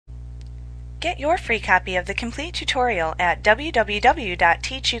Get your free copy of the complete tutorial at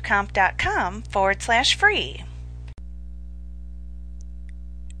www.teachucomp.com/free.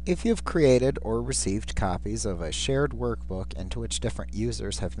 If you've created or received copies of a shared workbook into which different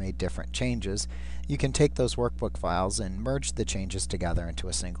users have made different changes, you can take those workbook files and merge the changes together into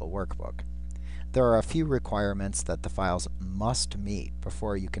a single workbook. There are a few requirements that the files must meet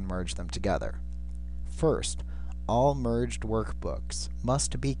before you can merge them together. First, all merged workbooks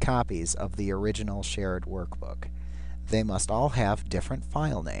must be copies of the original shared workbook. They must all have different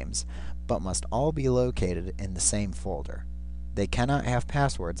file names, but must all be located in the same folder. They cannot have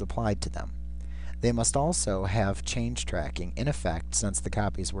passwords applied to them. They must also have change tracking in effect since the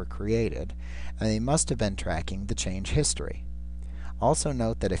copies were created, and they must have been tracking the change history. Also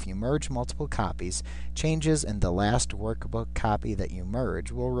note that if you merge multiple copies, changes in the last workbook copy that you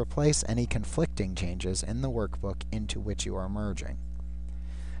merge will replace any conflicting changes in the workbook into which you are merging.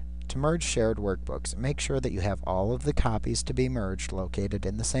 To merge shared workbooks, make sure that you have all of the copies to be merged located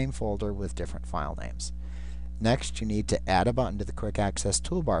in the same folder with different file names. Next, you need to add a button to the Quick Access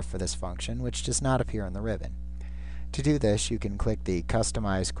toolbar for this function, which does not appear in the ribbon. To do this, you can click the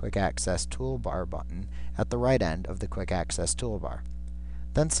Customize Quick Access Toolbar button at the right end of the Quick Access toolbar.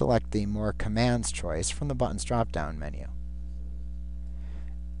 Then select the More Commands choice from the button's drop-down menu.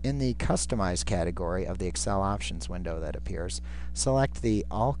 In the Customize category of the Excel Options window that appears, select the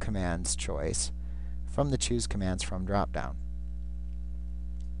All Commands choice from the Choose Commands From drop-down.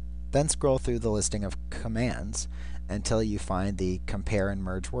 Then scroll through the listing of commands until you find the Compare and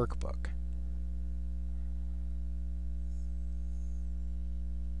Merge Workbook.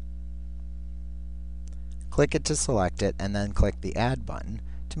 Click it to select it, and then click the Add button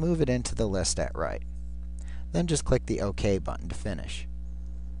to move it into the list at right. Then just click the OK button to finish.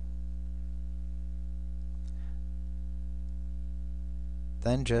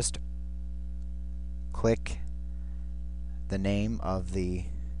 Then just click the name of the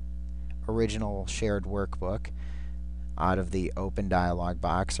original shared workbook out of the Open dialog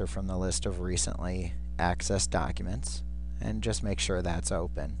box or from the list of recently accessed documents, and just make sure that's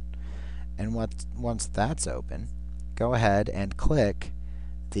open. And once that's open, go ahead and click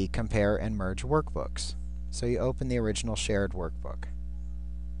the Compare and Merge Workbooks. So you open the original shared workbook.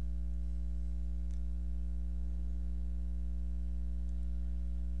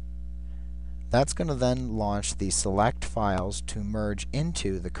 That's going to then launch the Select Files to Merge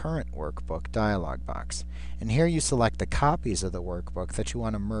into the Current Workbook dialog box. And here you select the copies of the workbook that you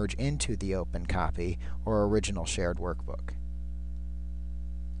want to merge into the open copy or original shared workbook.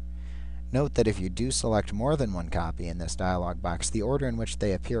 Note that if you do select more than one copy in this dialog box, the order in which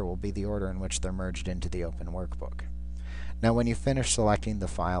they appear will be the order in which they're merged into the open workbook. Now when you finish selecting the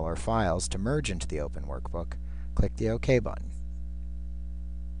file or files to merge into the open workbook, click the OK button.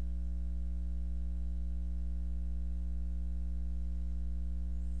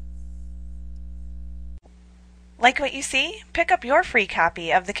 Like what you see? Pick up your free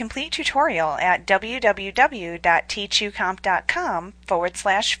copy of the complete tutorial at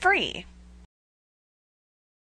www.teachucomp.com/free.